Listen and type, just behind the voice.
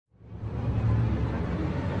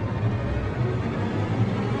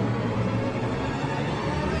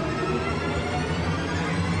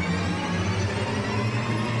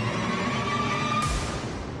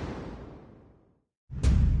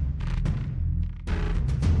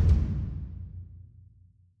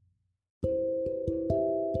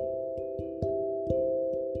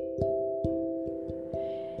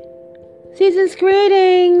Season's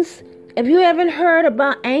greetings! If you haven't heard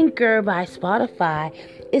about Anchor by Spotify,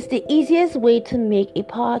 it's the easiest way to make a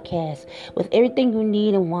podcast with everything you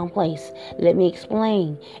need in one place. Let me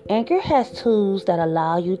explain. Anchor has tools that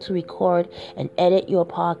allow you to record and edit your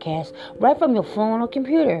podcast right from your phone or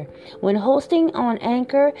computer. When hosting on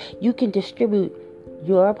Anchor, you can distribute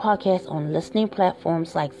your podcast on listening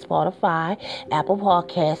platforms like Spotify, Apple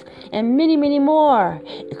Podcasts, and many, many more.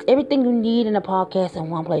 It's everything you need in a podcast in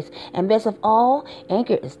one place. And best of all,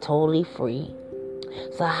 Anchor is totally free.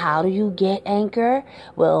 So how do you get Anchor?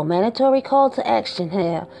 Well, mandatory call to action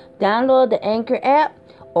here. Download the Anchor app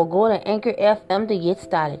or go to Anchor FM to get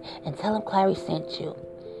started and tell them Clary sent you.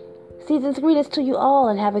 Season's greetings to you all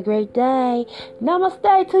and have a great day.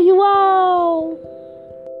 Namaste to you all.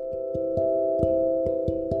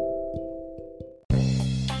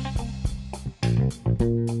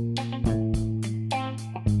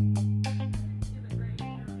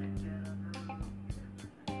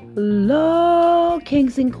 Hello,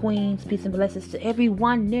 kings and queens. Peace and blessings to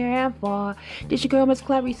everyone near and far. This your girl, Miss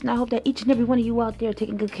Clarice, and I hope that each and every one of you out there are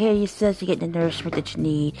taking good care of yourselves. You're getting the nourishment that you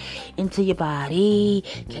need into your body.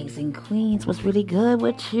 Kings and queens, what's really good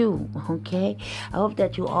with you? Okay? I hope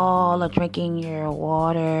that you all are drinking your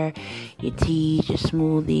water, your teas, your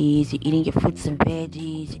smoothies, you're eating your fruits and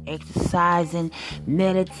veggies, you're exercising,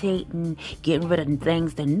 meditating, getting rid of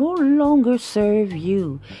things that no longer serve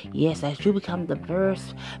you. Yes, as you become the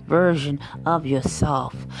best version of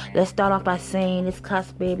yourself. Let's start off by saying it's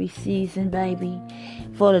cuss baby season, baby,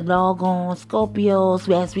 for the doggone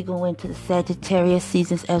Scorpios as we go into the Sagittarius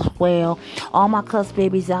seasons as well. All my cuss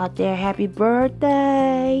babies out there, happy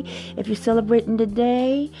birthday. If you're celebrating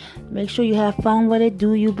today, make sure you have fun with it.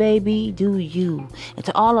 Do you, baby? Do you? And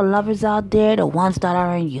to all the lovers out there, the ones that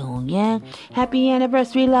are in union, happy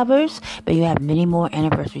anniversary, lovers. But you have many more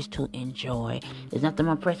anniversaries to enjoy. There's nothing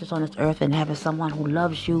more precious on this earth than having someone who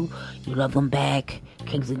loves you. You love them back.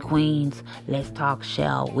 Kings and queens, let's talk,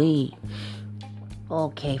 shall we?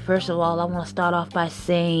 Okay, first of all, I want to start off by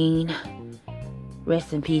saying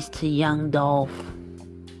rest in peace to young Dolph.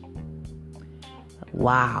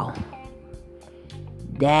 Wow.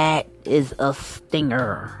 That is a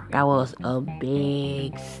stinger. That was a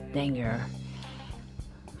big stinger.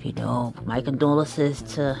 You know, my condolences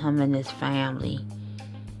to him and his family.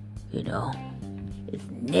 You know, it's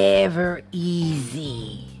never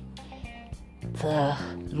easy to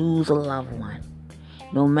lose a loved one,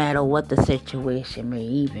 no matter what the situation may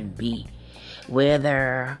even be.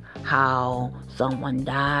 Whether how someone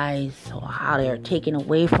dies or how they're taken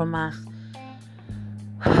away from us,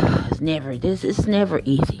 it's never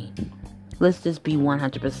easy. Let's just be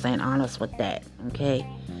 100% honest with that, okay?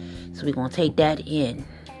 So we're going to take that in.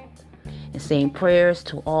 And saying prayers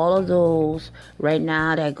to all of those right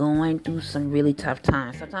now that are going through some really tough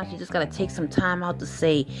times. Sometimes you just got to take some time out to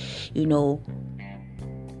say, you know,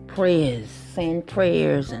 prayers, saying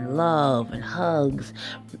prayers and love and hugs,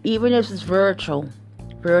 even if it's virtual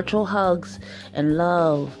hugs and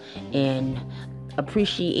love and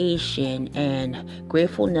appreciation and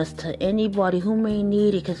gratefulness to anybody who may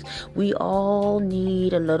need it, because we all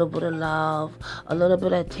need a little bit of love, a little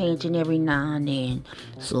bit of attention every now and then.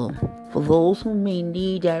 So for those who may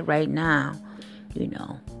need that right now, you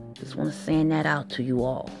know, just want to send that out to you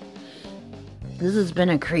all. This has been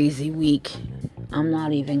a crazy week. I'm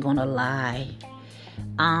not even gonna lie.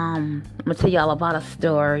 I'm gonna tell y'all about the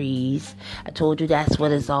stories. I told you that's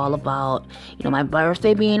what it's all about. You know, my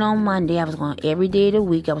birthday being on Monday, every day of the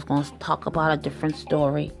week, I was gonna talk about a different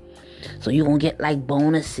story. So you're gonna get like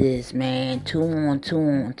bonuses, man. 2 on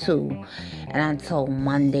 2. And until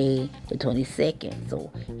Monday the 22nd.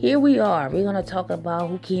 So here we are. We're gonna talk about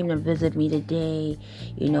who came to visit me today.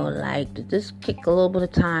 You know, like to just kick a little bit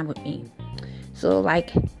of time with me. So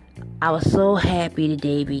like, I was so happy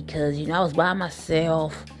today because, you know, I was by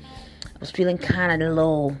myself. I was feeling kind of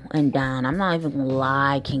low and down. I'm not even going to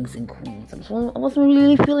lie, kings and queens. I wasn't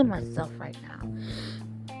really feeling myself right now.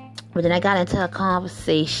 But then I got into a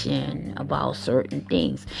conversation about certain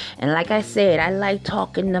things. And like I said, I like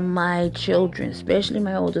talking to my children, especially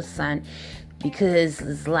my oldest son, because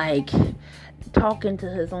it's like talking to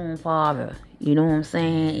his own father. You know what I'm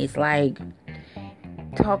saying? It's like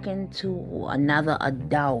talking to another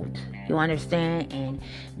adult, you understand, and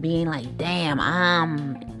being like, damn,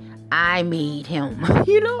 I made him,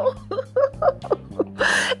 you know.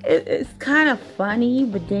 It's kind of funny,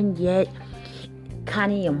 but then yet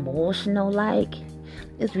kind of emotional. Like,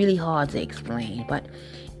 it's really hard to explain. But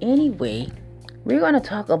anyway, we're going to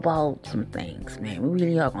talk about some things, man. We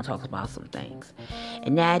really are going to talk about some things,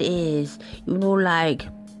 and that is, you know, like,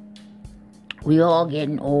 we all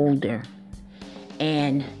getting older.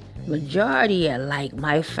 And majority of like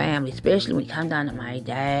my family, especially when it comes down to my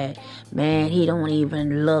dad, man, he don't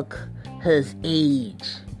even look his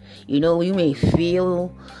age. You may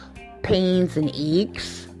feel pains and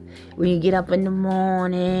aches when you get up in the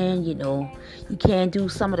morning. You can't do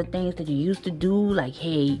some of the things that you used to do. Like,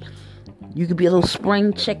 hey, you could be a little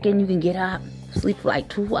spring chicken. You can get up, sleep for like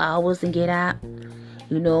 2 hours and get up.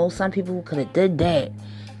 Some people could have did that.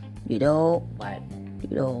 But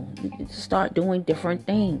you start doing different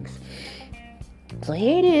things. So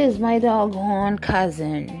here it is, my doggone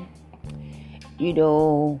cousin.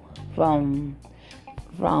 From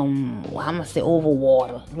I'm gonna say over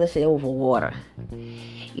water. Let's say over water.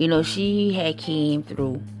 She had came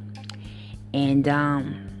through, and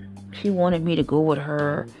she wanted me to go with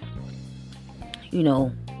her.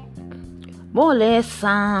 More or less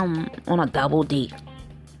on a double date.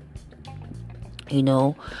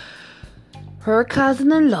 Her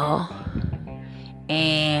cousin-in-law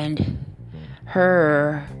and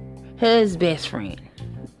his best friend.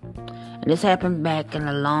 And this happened back in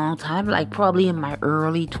a long time, like probably in my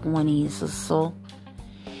early 20s or so.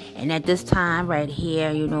 And at this time right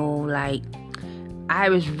here, like I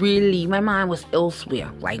was really, my mind was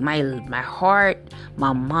elsewhere. Like my heart,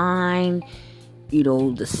 my mind,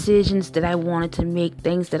 decisions that I wanted to make,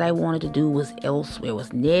 things that I wanted to do was elsewhere. It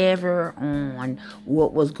was never on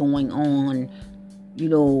what was going on,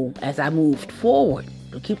 as I moved forward.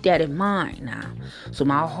 So keep that in mind now. So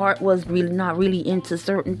my heart was really not really into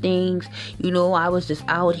certain things. I was just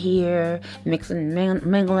out here mixing,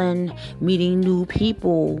 mingling, meeting new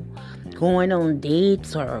people, going on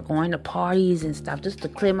dates or going to parties and stuff just to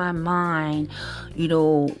clear my mind,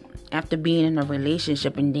 after being in a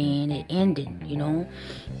relationship, and then it ended,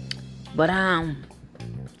 But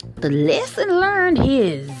the lesson learned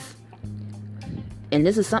is, and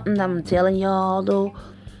this is something that I'm telling y'all though,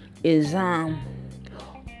 is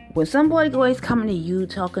when somebody always coming to you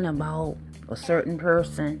talking about a certain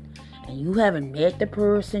person, and you haven't met the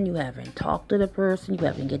person, you haven't talked to the person, you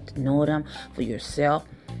haven't get to know them for yourself,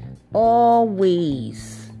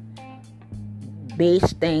 always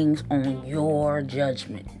base things on your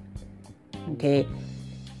judgment. Okay,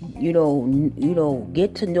 get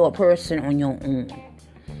to know a person on your own,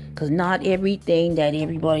 because not everything that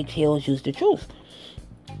everybody tells you is the truth,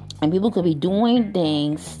 and people could be doing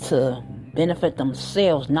things to benefit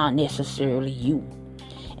themselves, not necessarily you.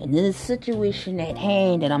 And this situation at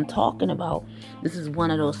hand that I'm talking about, this is one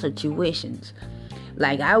of those situations.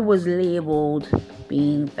 Like, I was labeled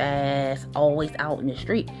being fast, always out in the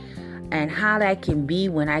street, and how that can be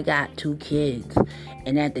when I got 2 kids.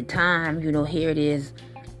 And at the time, here it is,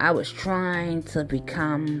 I was trying to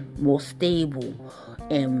become more stable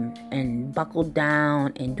and buckle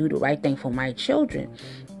down and do the right thing for my children.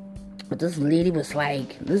 But this lady was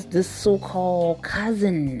like, this so-called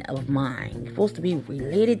cousin of mine, supposed to be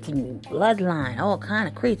related to me, bloodline, all kind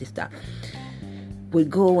of crazy stuff, would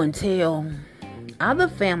go and tell other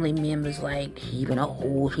family members, like, she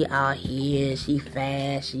out here, she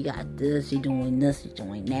fast, she got this, she doing this, she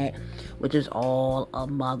doing that, which is all a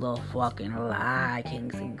motherfucking lie,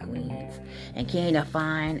 kings and queens. And came to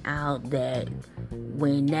find out that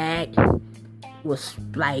when that was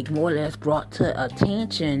like more or less brought to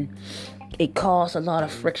attention, it caused a lot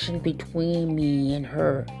of friction between me and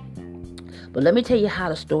her. But let me tell you how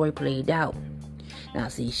the story played out. Now,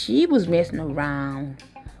 see, she was messing around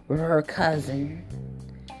with her cousin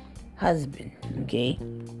husband, okay?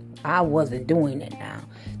 I wasn't doing it now.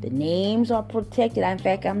 The names are protected. In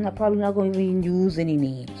fact, probably not going to even use any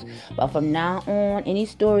names. But from now on, any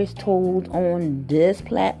stories told on this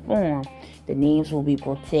platform, the names will be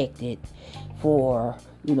protected for,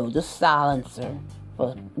 the silencer,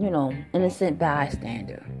 for, innocent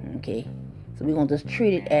bystander, okay? So we're going to just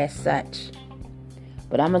treat it as such.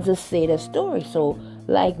 But I'm going to just say the story. So,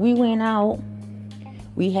 like, we went out,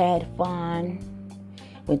 we had fun,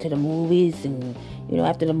 went to the movies, and,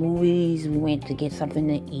 after the movies, we went to get something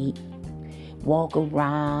to eat, walk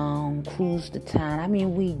around, cruise the town. I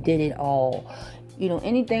mean, we did it all.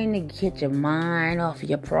 Anything to get your mind off of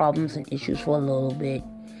your problems and issues for a little bit.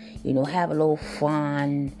 Have a little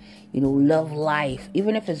fun, love life,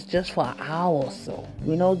 even if it's just for an hour or so,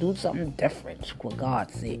 do something different, for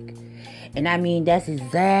God's sake. And I mean, that's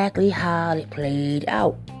exactly how it played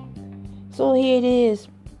out. So here it is.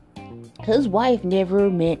 His wife never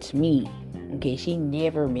met me. Okay, she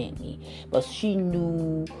never met me. But she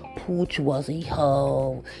knew Pooch was a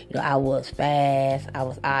hoe. I was fast. I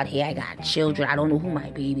was out here. I got children. I don't know who my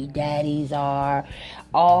baby daddies are.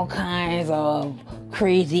 All kinds of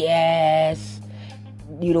crazy ass,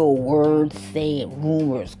 words said,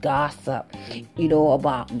 rumors, gossip,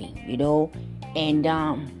 about me, And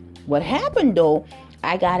what happened though,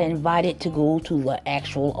 I got invited to go to the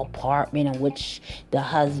actual apartment in which the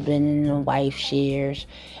husband and the wife shares.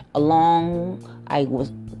 I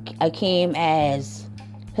came as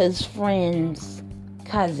his friend's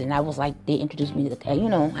cousin. I was like, they introduced me to,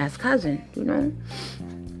 as cousin,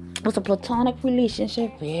 It was a platonic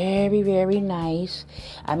relationship, very, very nice.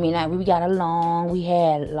 I mean, we got along. We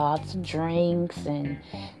had lots of drinks and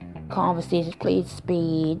conversations, played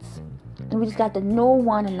spades. And we just got to know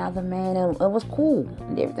one another, man. And it was cool.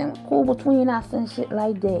 And everything was cool between us and shit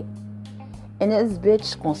like that. And this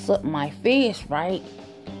bitch gonna suck my face, right?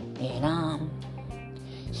 And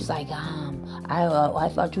she's like, I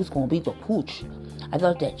thought you was gonna be with Pooch. I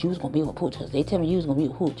thought that you was gonna be with Pooch, because they tell me you was gonna be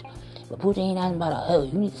with Pooch. But Pooch ain't nothing about a hoe.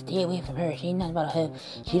 You need to stay away from her. She ain't nothing about a hoe.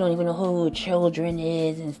 She don't even know who her children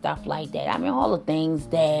is and stuff like that. I mean, all the things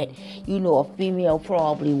that, a female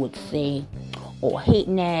probably would say, or a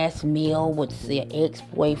hating ass male would say, an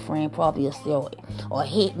ex-boyfriend probably would say, or a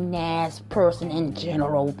hating ass person in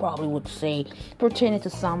general probably would say, pertaining to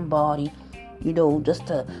somebody, just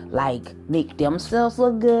to like make themselves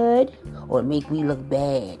look good or make me look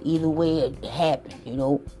bad. Either way it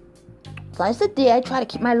happened, So I sit there, I try to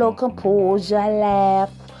keep my little composure, I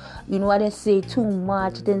laugh. I didn't say too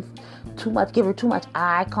much, give her too much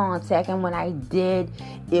eye contact. And when I did,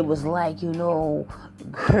 it was like,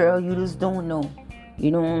 girl, you just don't know.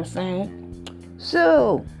 You know what I'm saying?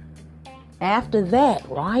 So, after that,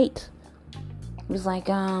 right? It was like,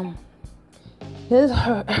 her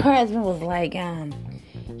husband was like,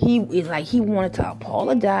 he wanted to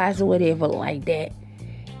apologize or whatever like that.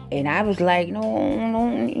 And I was like, no,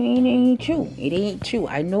 it ain't true. It ain't true.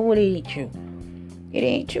 I know it ain't true. It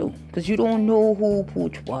ain't true. Because you don't know who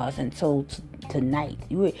Pooch was until tonight.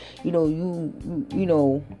 You didn't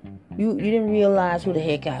realize who the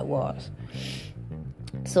heck I was.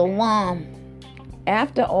 So,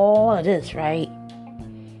 after all of this, right,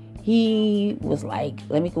 he was like,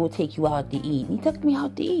 let me go take you out to eat. He took me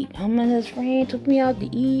out to eat. Him and his friend took me out to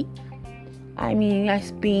eat. I mean, I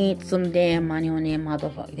spent some damn money on that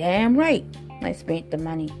motherfucker. Damn right. I spent the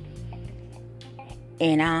money.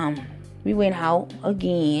 And, we went out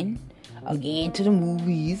again to the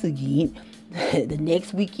movies again. The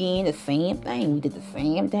next weekend, the same thing. We did the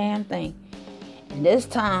same damn thing. And this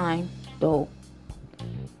time, though,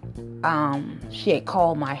 she had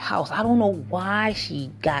called my house. I don't know why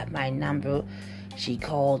she got my number. She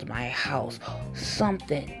called my house.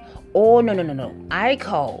 Something. Oh, no. I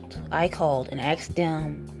called and asked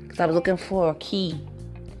them, because I was looking for a key.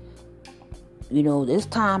 This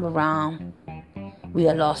time around, we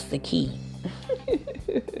had lost the key.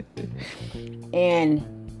 And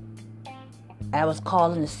I was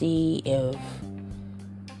calling to see if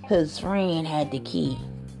his friend had the key.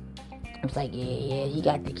 I was like, yeah, he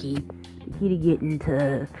got the key. The key to get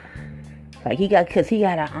into, because he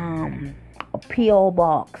got a P.O.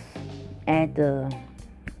 box at the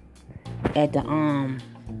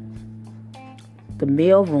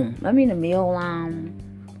mail room. The mail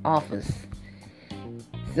office.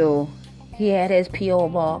 So he had his P.O.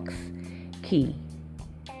 box key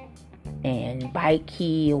and bike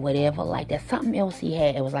key or whatever like that. Something else he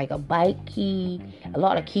had. It was like a bike key. A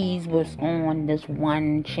lot of keys was on this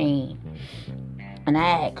one chain. And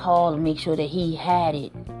I had called to make sure that he had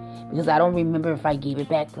it, because I don't remember if I gave it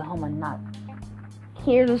back to him or not.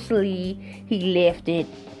 Carelessly, he left it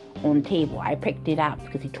on the table. I picked it up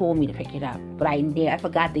because he told me to pick it up, but I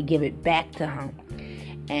forgot to give it back to him.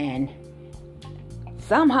 And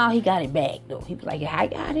somehow he got it back though. He was like, I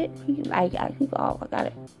got it. He was like, I got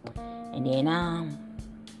it. And then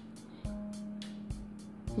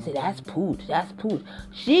he said, that's Pooch.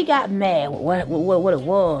 She got mad with what it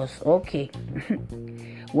was. Okay.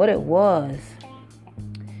 What it was.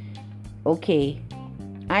 Okay.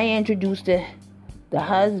 I introduced the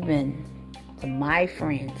husband to my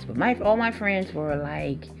friends. But all my friends were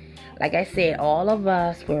like I said, all of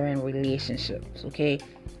us were in relationships, okay?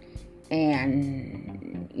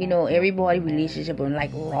 And, everybody relationship was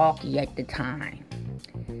like rocky at the time.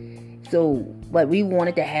 So, but we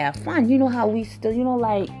wanted to have fun. You know how we still,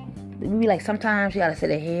 maybe sometimes you gotta say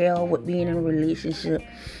the hell with being in a relationship.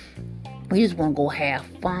 We just want to go have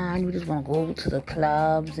fun. We just want to go to the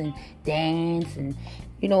clubs and dance and,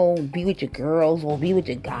 be with your girls or be with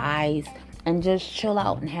your guys and just chill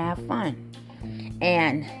out and have fun.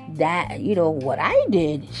 And that, what I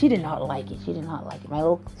did, she did not like it. My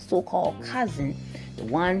little so-called cousin, the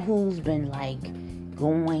one who's been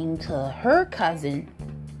going to her cousin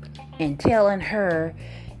and telling her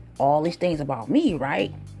all these things about me,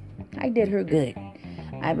 right? I did her good.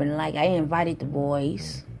 I invited the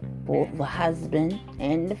boys both the husband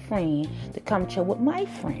and the friend, to come chill with my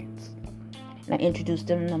friends. And I introduced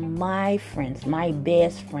them to my friends, my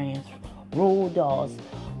best friends, road dogs.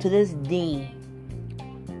 To this day,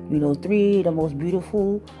 3 of the most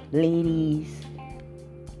beautiful ladies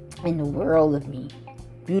in the world of me.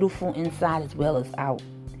 Beautiful inside as well as out.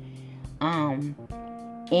 And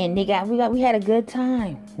we had a good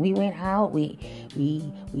time. We went out. We just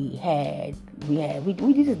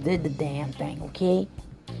did the damn thing, okay?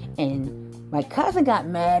 And my cousin got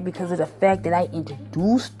mad because of the fact that I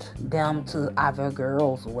introduced them to other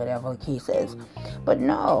girls or whatever the case is. But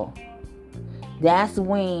no, that's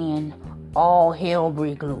when all hell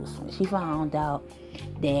broke loose. When she found out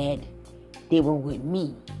that they were with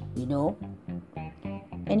me,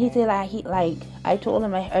 And he said, I told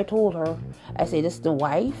her, I said, this the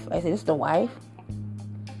wife.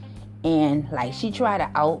 And she tried to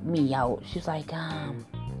out me out. She's like,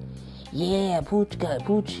 yeah, Pooch,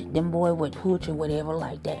 them boy with Pooch or whatever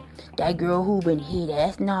like that. That girl who been here,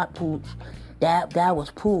 that's not Pooch. That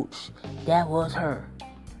was Pooch. That was her.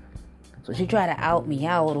 So she tried to out me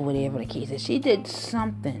out or whatever the case is. She did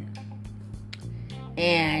something.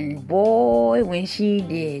 And boy, when she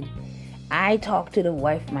did, I talked to the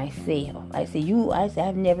wife myself. I said,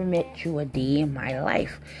 I've never met you a day in my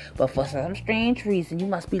life. But for some strange reason, you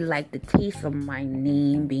must be like the taste of my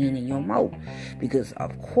name being in your mouth. Because,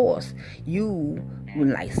 of course, you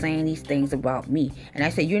were saying these things about me. And I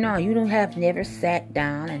said, you don't have never sat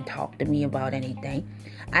down and talked to me about anything.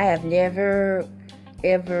 I have never,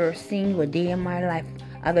 ever seen you a day in my life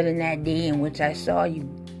other than that day in which I saw you.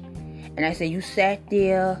 And I said, you sat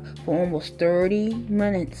there for almost 30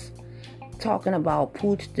 minutes talking about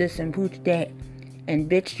Pooch this and Pooch that, and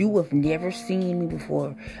bitch, you have never seen me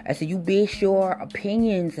before. I said, you base your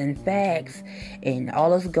opinions and facts and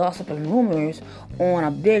all this gossip and rumors on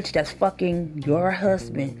a bitch that's fucking your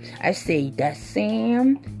husband. I say, that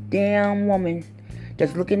same damn woman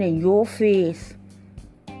that's looking in your face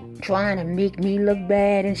trying to make me look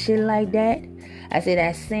bad and shit like that. I say,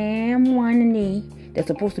 that same one that's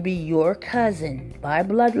supposed to be your cousin by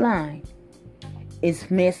bloodline is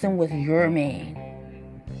messing with your man.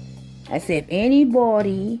 I said, if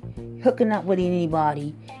anybody hooking up with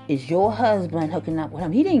anybody is your husband hooking up with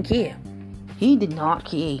him. He didn't care. He did not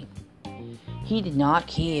care. He did not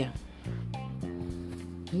care.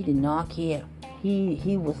 He did not care.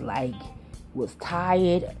 He was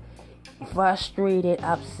tired, frustrated,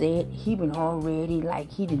 upset. He been already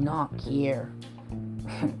he did not care.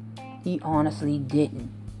 He honestly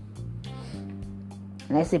didn't.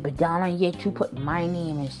 And I said, but darling, yet you put my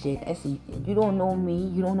name and shit. I said, you don't know me.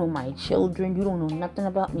 You don't know my children. You don't know nothing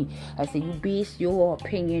about me. I said, you base your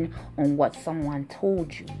opinion on what someone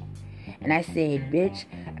told you. And I said, bitch,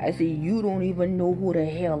 I said, you don't even know who the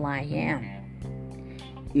hell I am.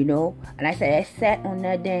 And I said, I sat on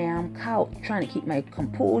that damn couch trying to keep my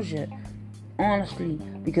composure, honestly,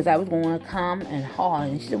 because I was going to come and holler.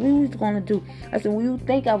 And she said, what you was going to do? I said, what do you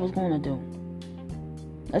think I was going to do?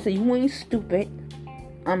 I said, you ain't stupid.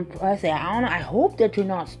 I said, I don't know. I hope that you're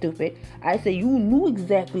not stupid. I said, you knew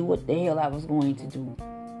exactly what the hell I was going to do.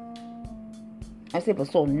 I said, but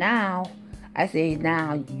so now, I said,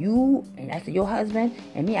 now you, and I said, your husband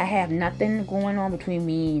and me, I have nothing going on between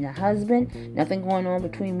me and the husband, nothing going on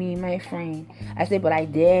between me and my friend. I said, but I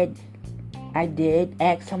did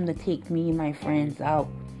ask him to take me and my friends out.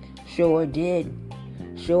 Sure did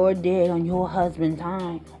on your husband's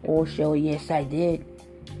time. Oh, sure, yes, I did.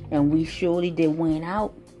 And we surely did went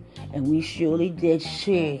out. And we surely did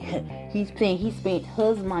share. He spent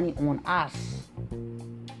his money on us.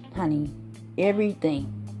 Honey.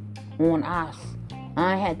 Everything on us.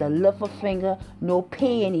 I had to lift a finger, no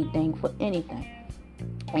pay anything for anything.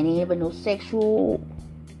 And even no sexual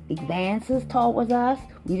advances towards us.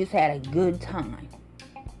 We just had a good time.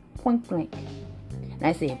 Point blank. And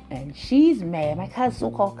I said, and she's mad. My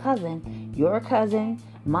so-called cousin, your cousin,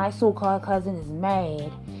 my so-called cousin is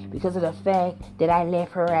mad because of the fact that I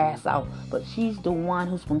left her ass out. But she's the one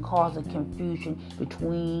who's been causing confusion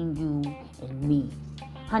between you and me.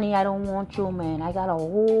 Honey, I don't want your man. I got a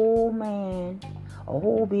whole man, a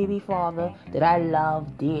whole baby father that I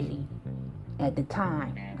love dearly. At the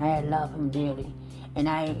time, I love him dearly. And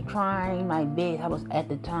I trying my best. I was at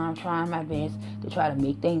the time trying my best to try to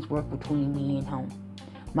make things work between me and him.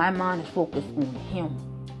 My mind is focused on him,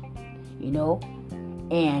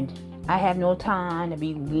 and I have no time to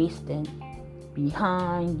be wasting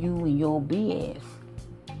behind you and your BS.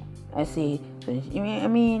 I said,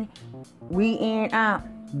 we in out,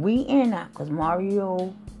 because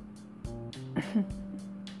Mario,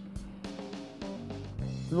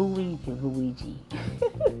 Luigi.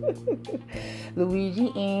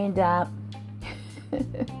 Luigi ended up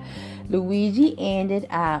Luigi ended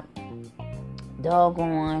up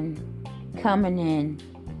doggone coming in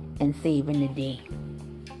and saving the day.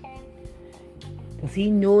 Cause he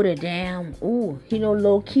know the damn, he know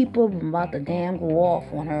little keeper about to damn go off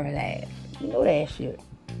on her ass. You know that shit.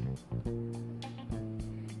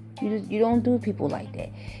 You don't do people like that.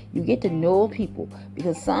 You get to know people,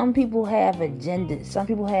 because some people have agendas. Some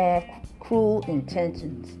people have cruel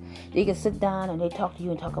intentions. They can sit down and they talk to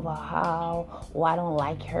you and talk about how, I don't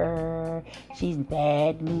like her. She's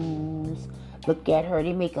bad news. Look at her.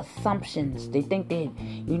 They make assumptions. They think that,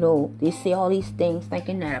 they say all these things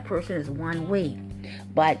thinking that a person is one way.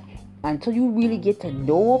 But until you really get to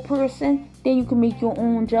know a person, then you can make your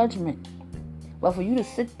own judgment. But for you to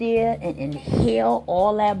sit there and inhale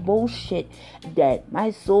all that bullshit that my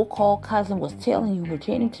so-called cousin was telling you,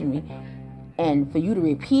 pertaining to me, and for you to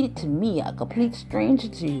repeat it to me, a complete stranger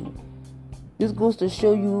to you, this goes to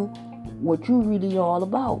show you what you really all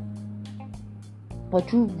about.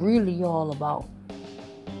 What you really all about.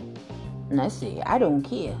 And I say, I don't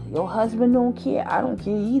care. Your husband don't care. I don't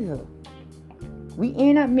care either. We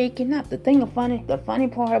end up making up. The funny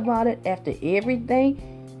part about it, after everything,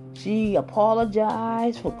 she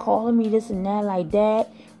apologized for calling me this and that like that.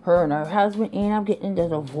 Her and her husband ended up getting a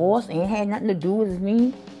divorce. Ain't had nothing to do with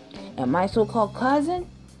me. And my so-called cousin,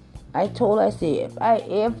 I told her, I said, if I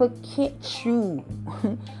ever catch you,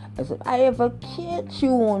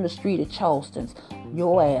 on the street of Charleston,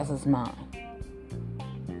 your ass is mine.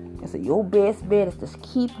 I said, your best bet is to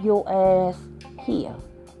keep your ass here.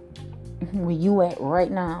 Where you at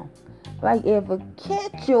right now. If I ever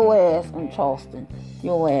catch your ass in Charleston,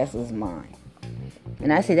 your ass is mine.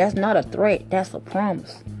 And I said, that's not a threat, that's a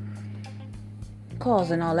promise.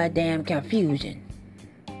 Causing all that damn confusion.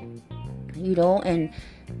 And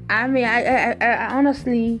I mean, I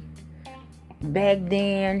honestly, back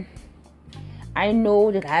then, I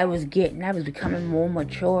know that I was becoming more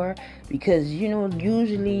mature, because,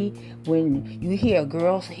 usually when you hear a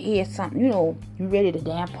girl hear something, you ready to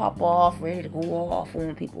damn pop off, ready to go off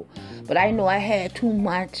on people. But I know I had too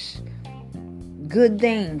much good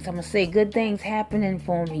things, I'm going to say good things happening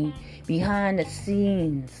for me behind the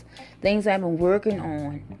scenes. Things I've been working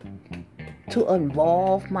on to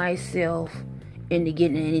involve myself into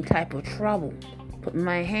getting in any type of trouble, putting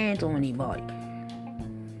my hands on anybody.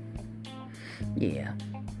 Yeah.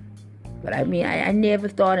 But I mean, I never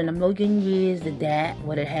thought in a million years that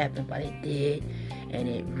would have happened, but it did. And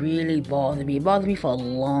it really bothered me. It bothered me for a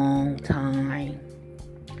long time.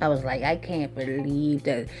 I was like, I can't believe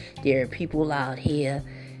that there are people out here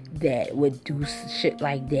that would do shit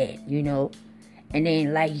like that, And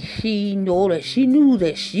then, like, she knew that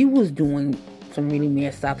she was doing some really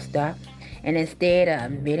messed up stuff. And instead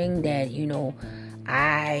of admitting that,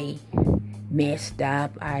 I messed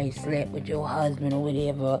up, I slept with your husband or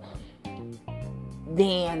whatever,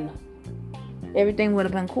 then everything would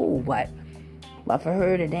have been cool. But for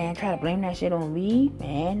her to then try to blame that shit on me,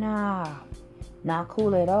 man, nah. Not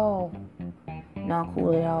cool at all. Not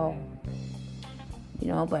cool at all.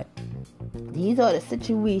 But these are the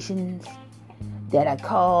situations that I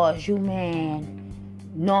cause you, man,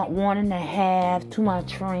 not wanting to have too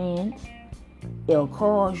much friends. It'll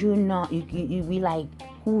cause you you be like,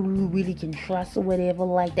 who you really can trust or whatever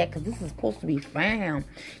like that, because this is supposed to be fam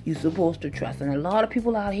you're supposed to trust, and a lot of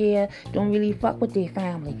people out here don't really fuck with their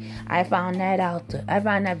family. I find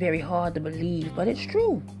that very hard to believe, but it's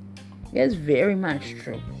true. It's very much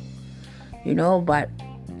true, but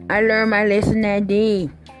I learned my lesson that day,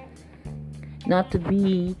 not to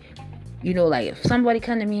be, like if somebody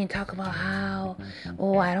come to me and talk about how,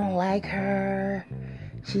 I don't like her,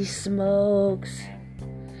 she smokes,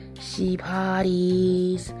 she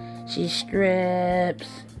parties, she strips,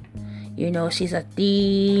 she's a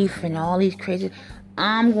thief and all these crazy.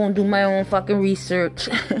 I'm gonna do my own fucking research.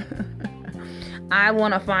 I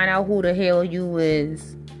wanna find out who the hell you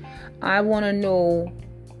is. I wanna know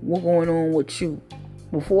what's going on with you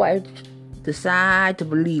before I decide to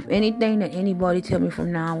believe anything that anybody tell me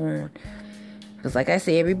from now on. Because like I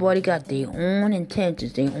say, everybody got their own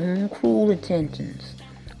intentions, their own cruel intentions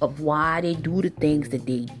of why they do the things that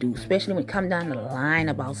they do, especially when it comes down to the line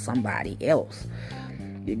about somebody else,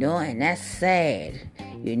 and that's sad,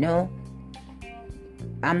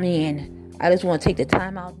 I mean, I just want to take the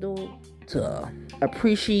time out, though, to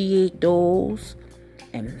appreciate those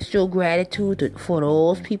and show gratitude for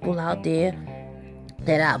those people out there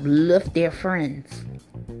that uplift their friends,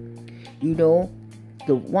 the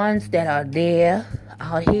ones that are there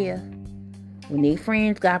out here. When their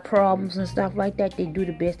friends got problems and stuff like that, they do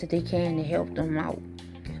the best that they can to help them out.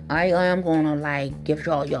 I am gonna like give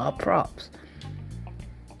y'all props.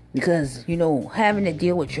 Because, having to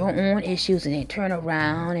deal with your own issues and then turn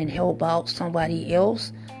around and help out somebody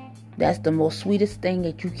else, that's the most sweetest thing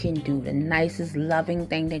that you can do. The nicest, loving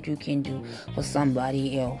thing that you can do for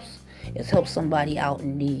somebody else is help somebody out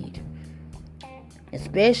in need.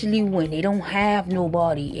 Especially when they don't have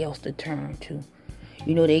nobody else to turn to.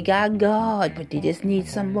 They got God, but they just need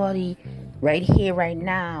somebody right here, right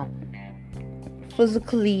now,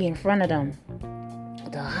 physically in front of them,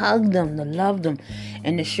 to hug them, to love them,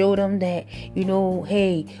 and to show them that,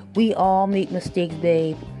 hey, we all make mistakes,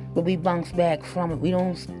 babe, but we bounce back from it. We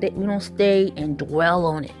don't stay and dwell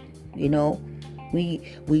on it.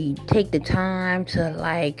 We take the time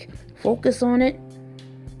to focus on it.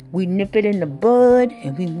 We nip it in the bud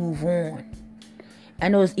and we move on. I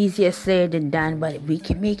know it's easier said than done, but we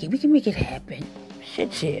can make it. We can make it happen.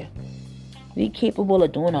 Shit, yeah. We capable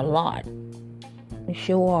of doing a lot. We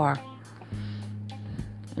sure are.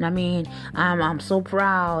 And I mean, I'm so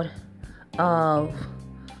proud of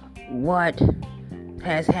what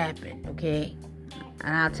has happened, okay?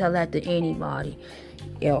 And I'll tell that to anybody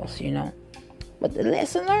else, But the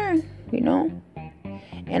lesson learned,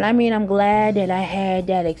 And I mean, I'm glad that I had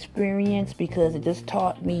that experience, because it just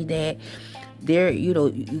taught me that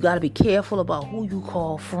you got to be careful about who you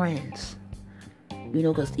call friends.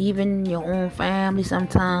 Because even your own family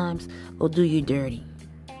sometimes will do you dirty.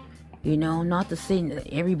 Not to say that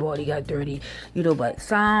everybody got dirty, but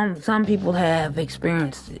some people have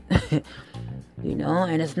experienced it,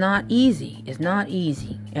 and it's not easy. It's not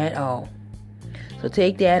easy at all. So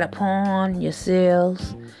take that upon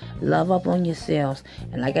yourselves. Love up on yourselves.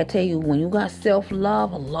 And like I tell you, when you got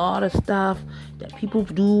self-love, a lot of stuff that people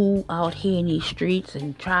do out here in these streets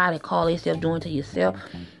and try to call themselves doing to yourself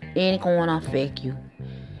ain't going to affect you.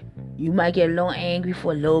 You might get a little angry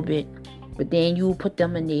for a little bit, but then you put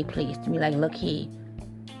them in their place. To be like, look here,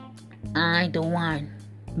 I ain't the one.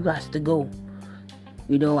 You got to go.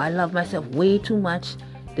 I love myself way too much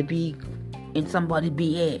to be in somebody's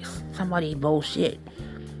BS, somebody's bullshit,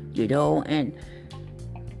 and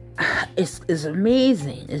it's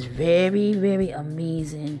amazing. It's very, very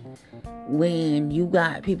amazing when you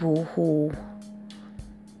got people who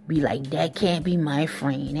be like, that can't be my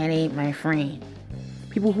friend. That ain't my friend.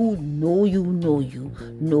 People who know you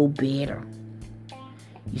know better.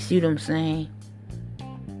 You see what I'm saying?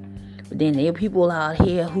 But then there are people out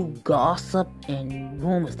here who gossip and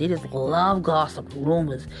rumors. They just love gossip,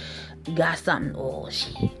 rumors. You got something, oh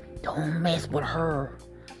shit, don't mess with her.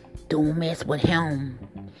 Don't mess with him.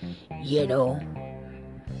 He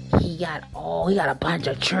got a bunch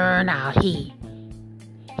of churn out here.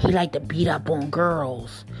 He like to beat up on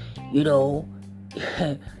girls. He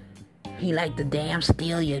like to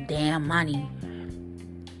steal your damn money.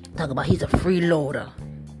 Talk about he's a freeloader.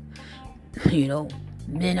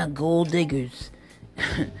 Men are gold diggers.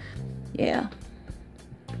 Yeah.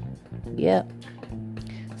 Yep.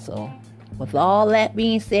 So, with all that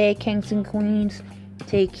being said, kings and queens,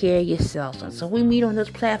 take care of yourselves. So we meet on this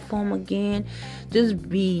platform again. Just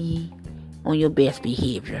be on your best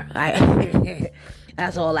behavior.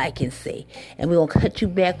 That's all I can say. And we're going to cut you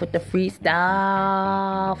back with the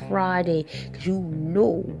Freestyle Friday, because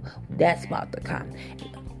that's about to come.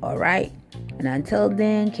 All right? And until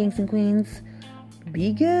then, kings and queens,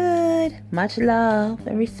 be good. Much love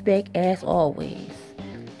and respect as always.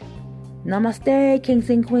 Namaste, kings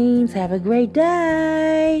and queens. Have a great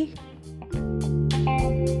day.